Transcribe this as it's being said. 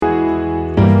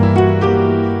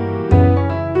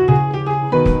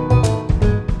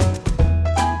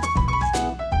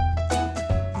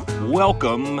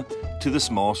Welcome to the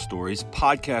Small Stories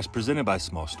podcast presented by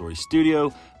Small Stories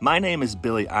Studio. My name is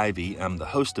Billy Ivy. I'm the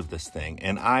host of this thing,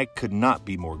 and I could not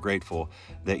be more grateful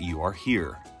that you are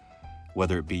here,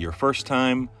 whether it be your first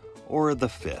time or the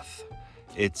fifth.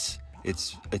 It's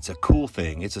a cool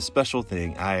thing. It's a special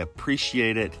thing. I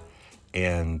appreciate it,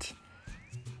 and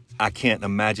I can't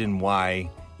imagine why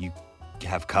you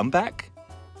have come back.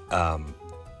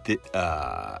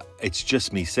 It's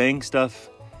just me saying stuff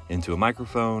into a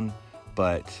microphone,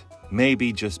 but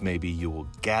maybe, just maybe, you will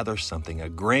gather something, a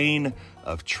grain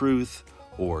of truth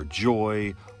or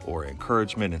joy or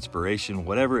encouragement, inspiration,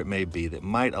 whatever it may be, that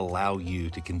might allow you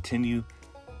to continue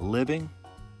living,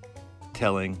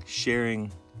 telling, sharing,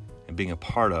 and being a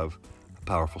part of a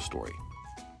powerful story.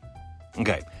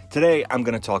 Okay, today I'm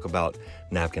going to talk about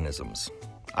napkinisms.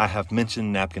 I have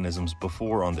mentioned napkinisms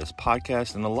before on this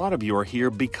podcast, and a lot of you are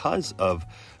here because of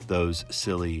those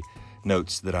silly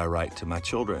notes that I write to my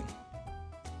children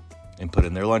and put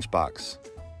in their lunchbox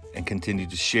and continue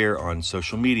to share on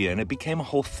social media. And it became a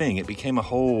whole thing. It became a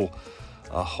whole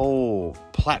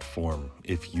platform,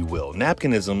 if you will.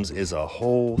 Napkinisms is a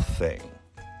whole thing.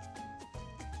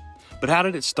 But how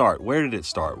did it start? Where did it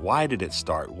start? Why did it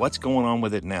start? What's going on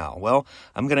with it now? Well,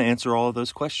 I'm going to answer all of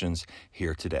those questions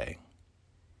here today.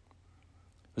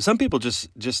 Some people just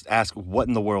ask, what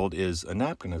in the world is a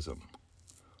napkinism?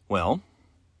 Well,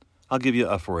 I'll give you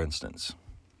a for instance.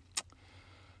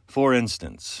 For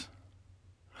instance,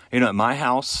 at my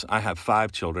house, I have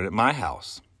 5 children. At my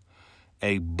house,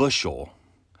 a bushel,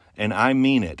 and I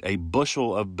mean it, a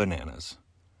bushel of bananas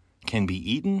can be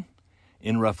eaten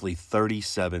in roughly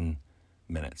 37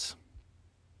 minutes.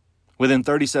 Within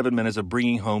 37 minutes of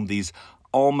bringing home these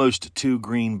almost 2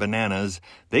 green bananas,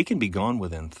 they can be gone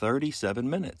within 37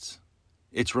 minutes.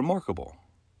 It's remarkable.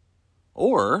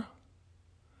 Or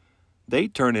they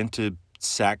turn into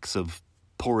sacks of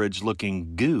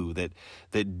porridge-looking goo that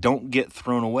don't get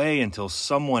thrown away until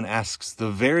someone asks the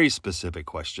very specific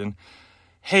question,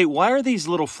 hey, why are these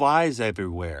little flies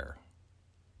everywhere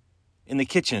in the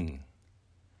kitchen?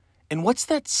 And what's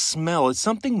that smell? Is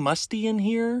something musty in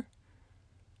here?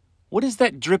 What is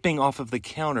that dripping off of the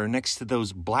counter next to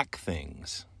those black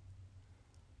things?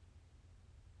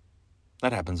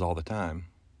 That happens all the time.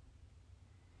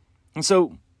 And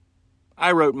so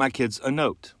I wrote my kids a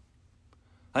note,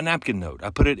 a napkin note. I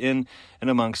put it in and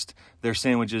amongst their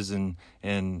sandwiches and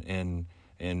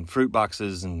fruit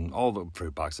boxes and all the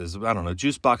fruit boxes,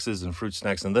 juice boxes and fruit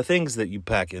snacks and the things that you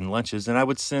pack in lunches. And I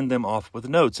would send them off with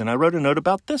notes. And I wrote a note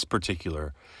about this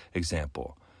particular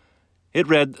example. It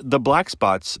read, the black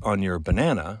spots on your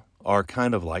banana are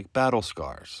kind of like battle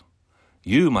scars.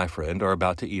 You, my friend, are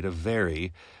about to eat a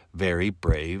very, very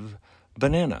brave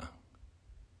banana.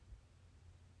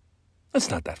 That's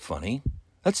not that funny.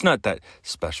 That's not that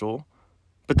special.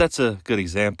 But that's a good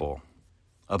example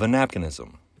of a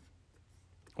napkinism.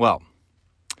 Well,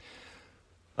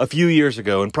 a few years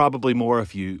ago, and probably more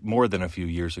than a few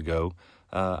years ago,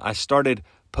 I started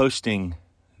posting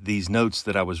these notes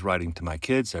that I was writing to my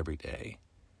kids every day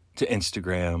to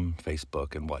Instagram,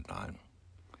 Facebook, and whatnot.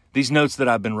 These notes that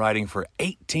I've been writing for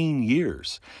 18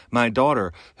 years. My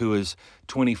daughter, who is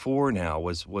 24 now,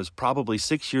 was probably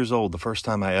 6 years old the first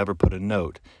time I ever put a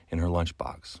note in her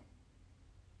lunchbox.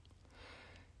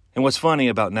 And what's funny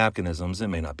about napkinisms, it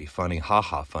may not be funny,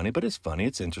 funny, but it's funny,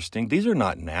 it's interesting. These are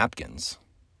not napkins.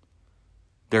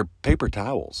 They're paper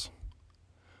towels.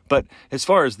 But as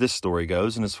far as this story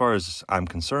goes, and as far as I'm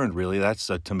concerned, really, that's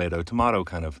a tomato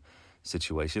kind of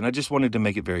situation. I just wanted to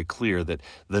make it very clear that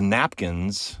the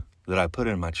napkins that I put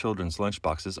in my children's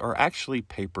lunchboxes are actually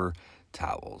paper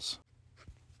towels.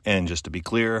 And just to be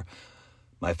clear,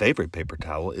 my favorite paper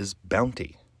towel is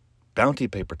Bounty. Bounty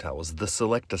paper towels, the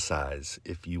Selecta-Size,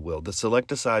 if you will. The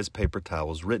Selecta-Size paper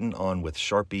towels written on with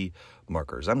Sharpie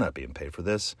markers. I'm not being paid for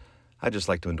this. I just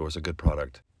like to endorse a good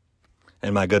product.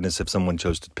 And my goodness, if someone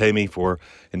chose to pay me for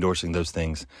endorsing those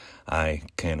things, I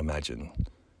can't imagine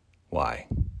why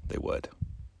they would.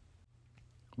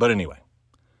 But anyway,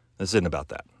 this isn't about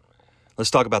that.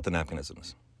 Let's talk about the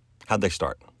napkinisms. How'd they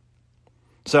start?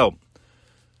 So,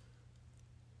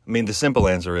 the simple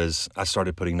answer is I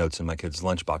started putting notes in my kids'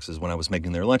 lunchboxes when I was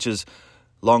making their lunches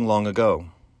long, long ago.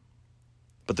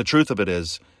 But the truth of it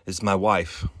is my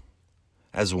wife,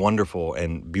 as wonderful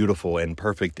and beautiful and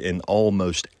perfect in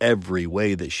almost every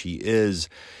way that she is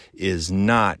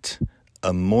not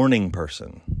a morning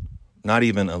person. Not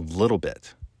even a little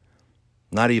bit.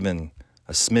 Not even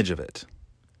a smidge of it.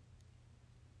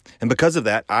 And because of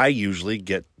that, I usually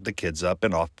get the kids up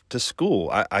and off to school.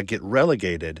 I get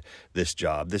relegated this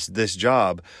job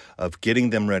job of getting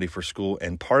them ready for school.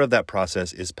 And part of that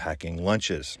process is packing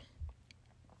lunches.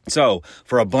 So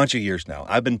for a bunch of years now,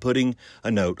 I've been putting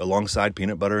a note alongside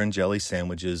peanut butter and jelly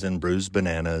sandwiches and bruised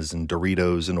bananas and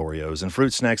Doritos and Oreos and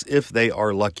fruit snacks if they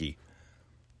are lucky.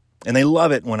 And they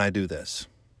love it when I do this.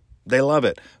 They love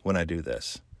it when I do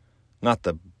this. Not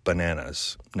the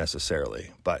bananas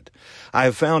necessarily, but I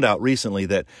have found out recently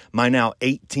that my now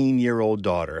 18-year-old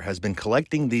daughter has been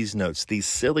collecting these notes, these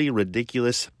silly,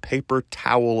 ridiculous paper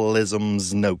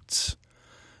towelisms notes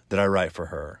that I write for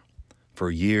her for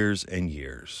years and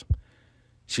years.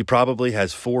 She probably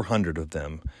has 400 of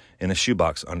them in a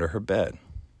shoebox under her bed.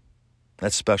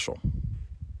 That's special.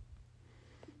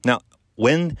 Now,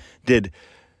 when did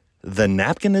the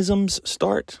Napkinisms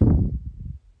start?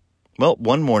 Well,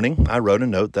 one morning I wrote a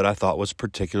note that I thought was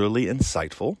particularly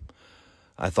insightful.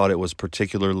 I thought it was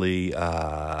particularly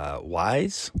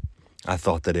wise. I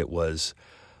thought that it was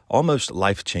almost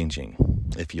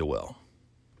life-changing, if you will.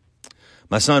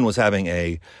 My son was having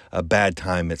a bad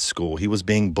time at school. He was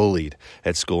being bullied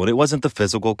at school, and it wasn't the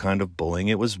physical kind of bullying.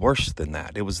 It was worse than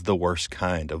that. It was the worst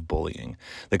kind of bullying,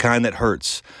 the kind that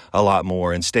hurts a lot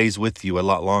more and stays with you a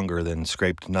lot longer than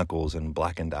scraped knuckles and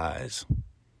blackened eyes.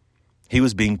 He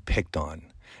was being picked on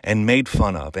and made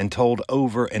fun of and told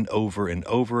over and over and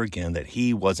over again that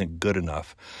he wasn't good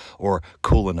enough or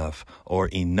cool enough or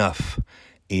enough.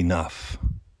 And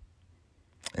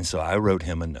so I wrote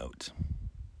him a note.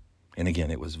 And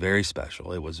again, it was very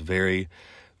special. It was very,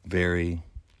 very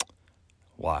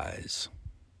wise.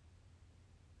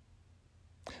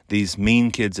 These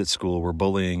mean kids at school were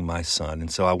bullying my son,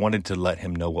 and so I wanted to let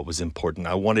him know what was important.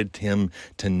 I wanted him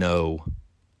to know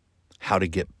how to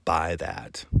get by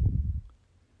that.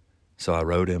 So I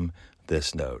wrote him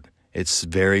this note. It's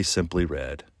very simply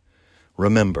read.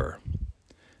 Remember,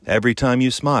 every time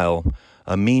you smile,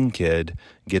 a mean kid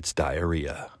gets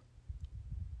diarrhea.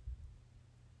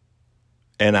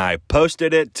 And I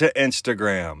posted it to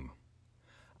Instagram.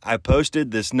 I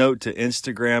posted this note to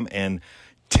Instagram and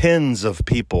tens of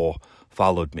people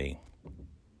followed me.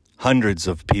 Hundreds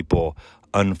of people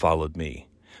unfollowed me.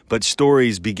 But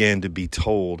stories began to be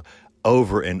told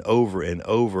over and over and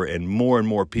over, and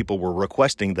more people were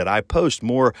requesting that I post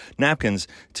more napkins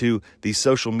to these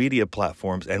social media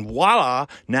platforms. And voila,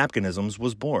 Napkinisms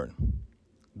was born.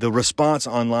 The response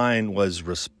online was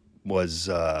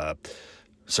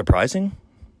surprising,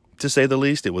 to say the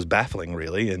least. It was baffling,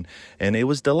 really, and it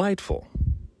was delightful.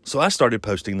 So I started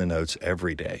posting the notes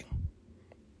every day.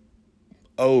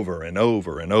 Over and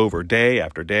over and over, day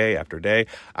after day after day.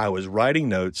 I was writing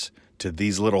notes to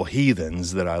these little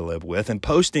heathens that I live with and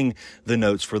posting the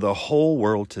notes for the whole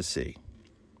world to see.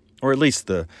 Or at least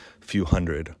the few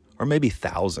hundred or maybe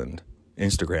 1,000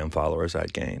 Instagram followers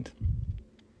I'd gained.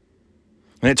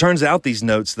 And it turns out these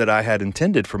notes that I had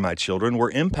intended for my children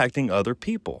were impacting other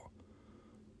people.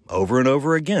 Over and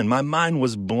over again, my mind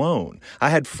was blown. I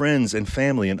had friends and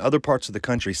family in other parts of the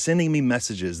country sending me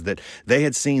messages that they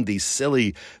had seen these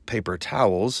silly paper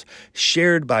towels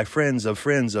shared by friends of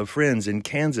friends of friends in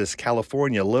Kansas,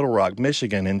 California, Little Rock,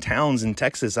 Michigan, and towns in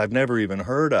Texas I've never even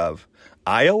heard of.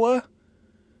 Iowa?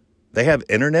 They have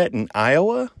internet in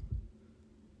Iowa?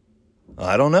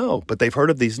 I don't know, but they've heard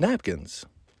of these napkins.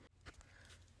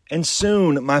 And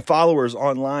soon my followers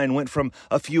online went from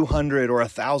a few hundred or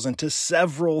 1,000 to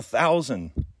several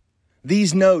thousand.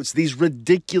 These notes, these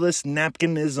ridiculous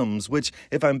napkinisms, which,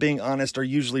 if I'm being honest, are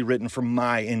usually written for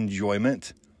my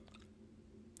enjoyment.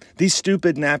 These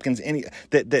stupid napkins,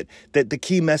 that the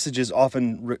key messages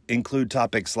often include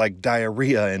topics like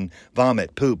diarrhea and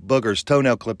vomit, poop, boogers,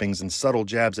 toenail clippings, and subtle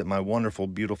jabs at my wonderful,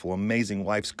 beautiful, amazing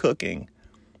wife's cooking.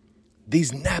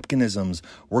 These napkinisms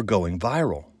were going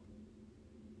viral.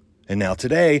 And now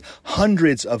today,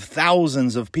 hundreds of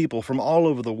thousands of people from all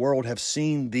over the world have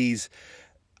seen these,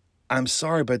 I'm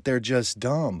sorry, but they're just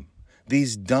dumb.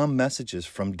 These dumb messages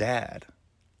from Dad.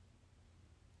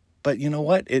 But you know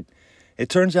what? It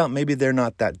turns out maybe they're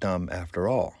not that dumb after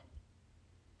all.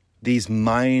 These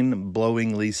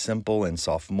mind-blowingly simple and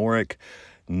sophomoric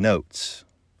notes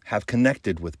have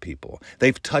connected with people.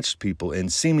 They've touched people in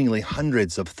seemingly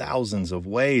hundreds of thousands of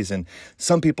ways. And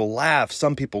some people laugh,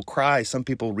 some people cry, some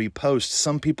people repost,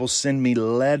 some people send me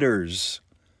letters.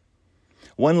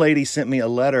 One lady sent me a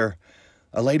letter,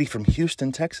 a lady from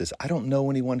Houston, Texas. I don't know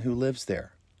anyone who lives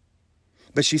there.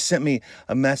 But she sent me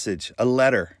a message, a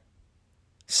letter,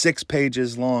 6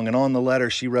 pages long. And on the letter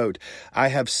she wrote, I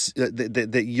have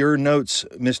that your notes,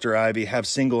 Mr. Ivy, have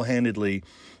single-handedly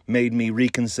made me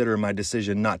reconsider my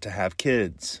decision not to have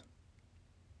kids.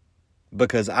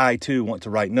 Because I, too, want to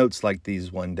write notes like these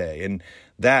one day. And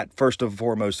that, first and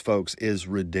foremost, folks, is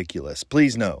ridiculous.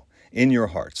 Please know, in your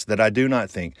hearts that I do not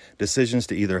think decisions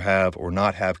to either have or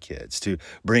not have kids, to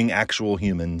bring actual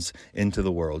humans into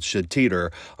the world, should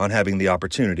teeter on having the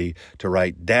opportunity to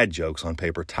write dad jokes on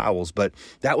paper towels. But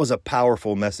that was a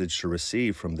powerful message to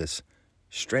receive from this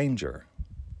stranger.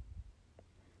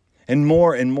 And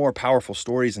more powerful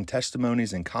stories and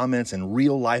testimonies and comments and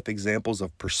real life examples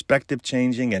of perspective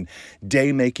changing and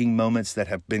day making moments that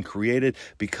have been created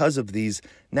because of these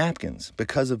napkins,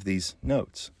 because of these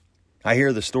notes. I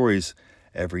hear the stories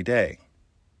every day.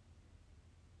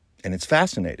 And it's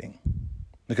fascinating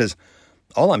because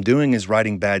all I'm doing is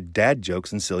writing bad dad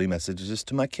jokes and silly messages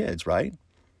to my kids, right?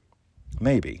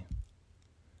 Maybe.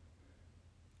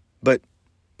 But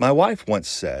my wife once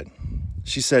said,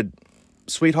 she said,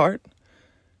 "Sweetheart,"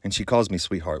 and she calls me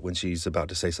sweetheart when she's about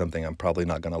to say something I'm probably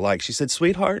not going to like. She said,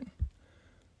 "Sweetheart,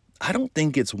 I don't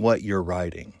think it's what you're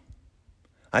writing.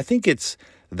 I think it's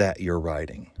that you're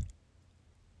writing.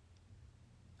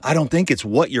 I don't think it's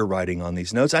what you're writing on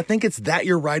these notes. I think it's that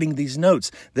you're writing these notes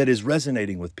that is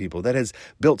resonating with people, that has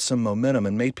built some momentum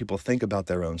and made people think about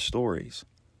their own stories."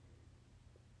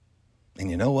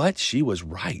 And you know what? She was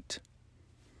right.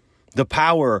 The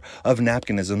power of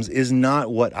napkinisms is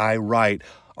not what I write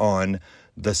on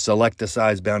the select a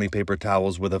size bounty paper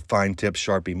towels with a fine tip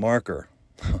Sharpie marker.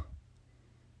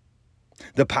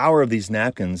 The power of these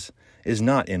napkins is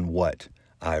not in what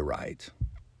I write.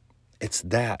 It's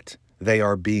that they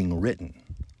are being written.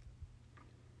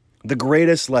 The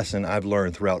greatest lesson I've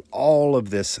learned throughout all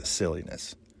of this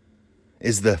silliness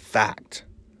is the fact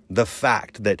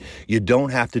that you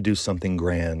don't have to do something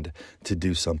grand to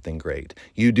do something great.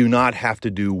 You do not have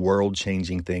to do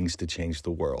world-changing things to change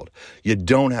the world. You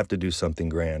don't have to do something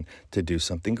grand to do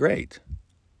something great.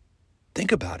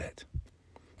 Think about it.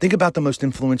 Think about the most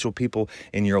influential people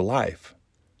in your life.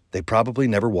 They probably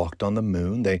never walked on the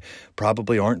moon. They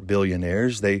probably aren't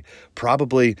billionaires. They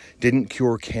probably didn't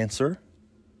cure cancer.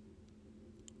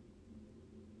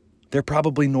 They're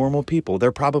probably normal people.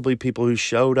 They're probably people who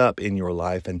showed up in your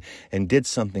life and did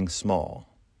something small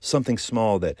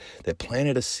that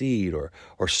planted a seed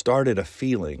or started a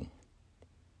feeling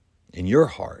in your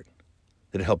heart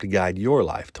that helped guide your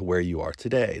life to where you are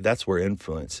today. That's where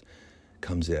influence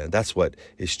comes in. That's what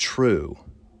is true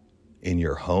in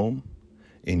your home,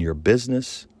 in your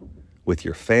business, with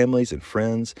your families and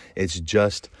friends. It's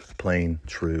just plain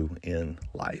true in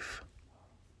life.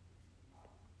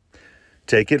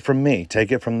 Take it from me.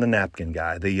 Take it from the napkin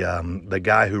guy, the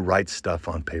guy who writes stuff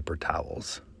on paper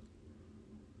towels.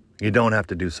 You don't have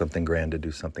to do something grand to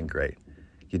do something great.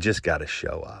 You just got to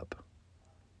show up.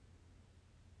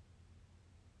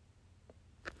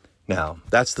 Now,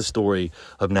 that's the story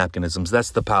of napkinisms.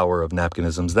 That's the power of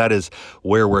napkinisms. That is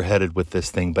where we're headed with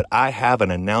this thing. But I have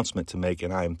an announcement to make,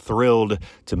 and I am thrilled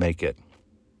to make it.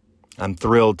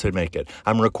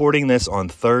 I'm recording this on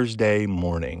Thursday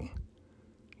morning,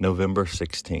 November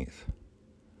 16th.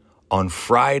 On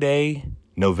Friday,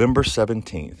 November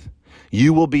 17th,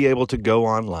 you will be able to go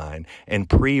online and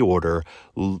pre-order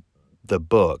the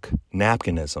book,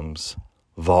 Napkinisms,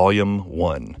 Volume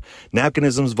 1.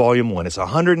 Napkinisms Volume 1. It's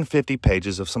 150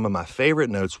 pages of some of my favorite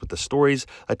notes with the stories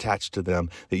attached to them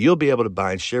that you'll be able to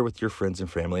buy and share with your friends and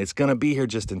family. It's going to be here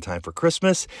just in time for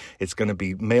Christmas. It's going to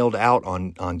be mailed out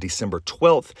on December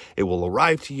 12th. It will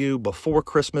arrive to you before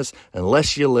Christmas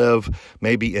unless you live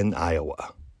maybe in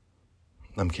Iowa.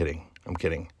 I'm kidding.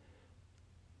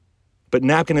 But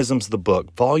Napkinisms, the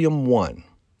book, Volume 1.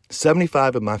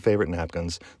 75 of my favorite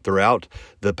napkins throughout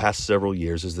the past several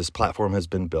years as this platform has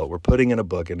been built. We're putting in a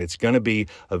book, and it's going to be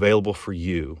available for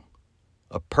you.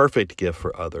 A perfect gift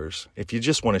for others. If you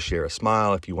just want to share a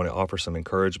smile, if you want to offer some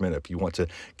encouragement, if you want to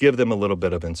give them a little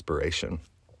bit of inspiration.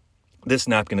 This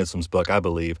Napkinisms book, I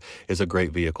believe, is a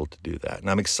great vehicle to do that. And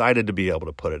I'm excited to be able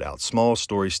to put it out. Small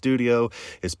Story Studio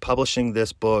is publishing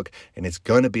this book, and it's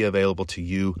going to be available to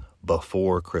you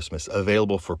before Christmas.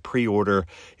 Available for pre-order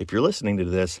if you're listening to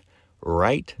this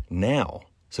right now.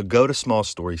 So go to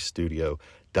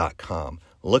smallstorystudio.com.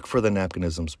 Look for the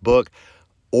Napkinisms book.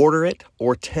 Order it,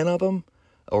 or 10 of them,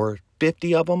 or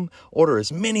 50 of them. Order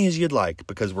as many as you'd like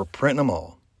because we're printing them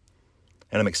all.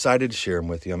 And I'm excited to share them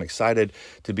with you. I'm excited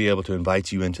to be able to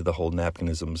invite you into the whole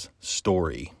Napkinisms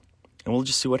story. And we'll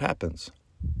just see what happens.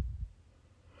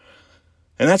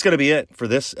 And that's going to be it for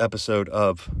this episode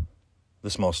of the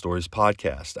Small Stories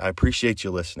podcast. I appreciate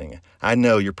you listening. I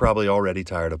know you're probably already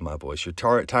tired of my voice. You're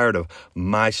tired of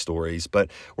my stories, but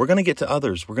we're going to get to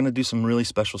others. We're going to do some really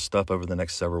special stuff over the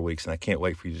next several weeks, and I can't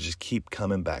wait for you to just keep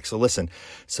coming back. So listen,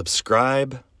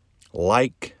 subscribe,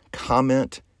 like,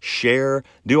 comment, share,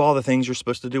 do all the things you're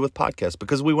supposed to do with podcasts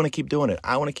because we want to keep doing it.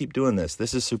 I want to keep doing this.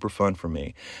 This is super fun for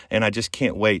me. And I just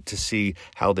can't wait to see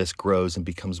how this grows and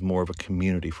becomes more of a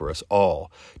community for us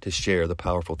all to share the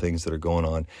powerful things that are going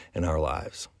on in our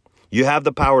lives. You have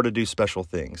the power to do special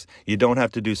things. You don't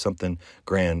have to do something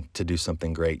grand to do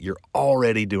something great. You're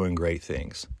already doing great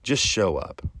things. Just show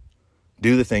up.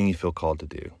 Do the thing you feel called to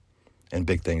do, and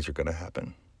big things are going to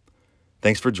happen.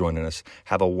 Thanks for joining us.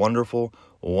 Have a wonderful,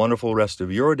 wonderful rest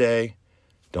of your day.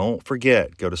 Don't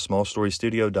forget, go to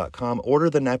smallstorystudio.com, order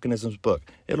the Napkinisms book.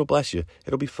 It'll bless you.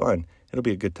 It'll be fun. It'll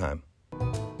be a good time.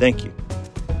 Thank you.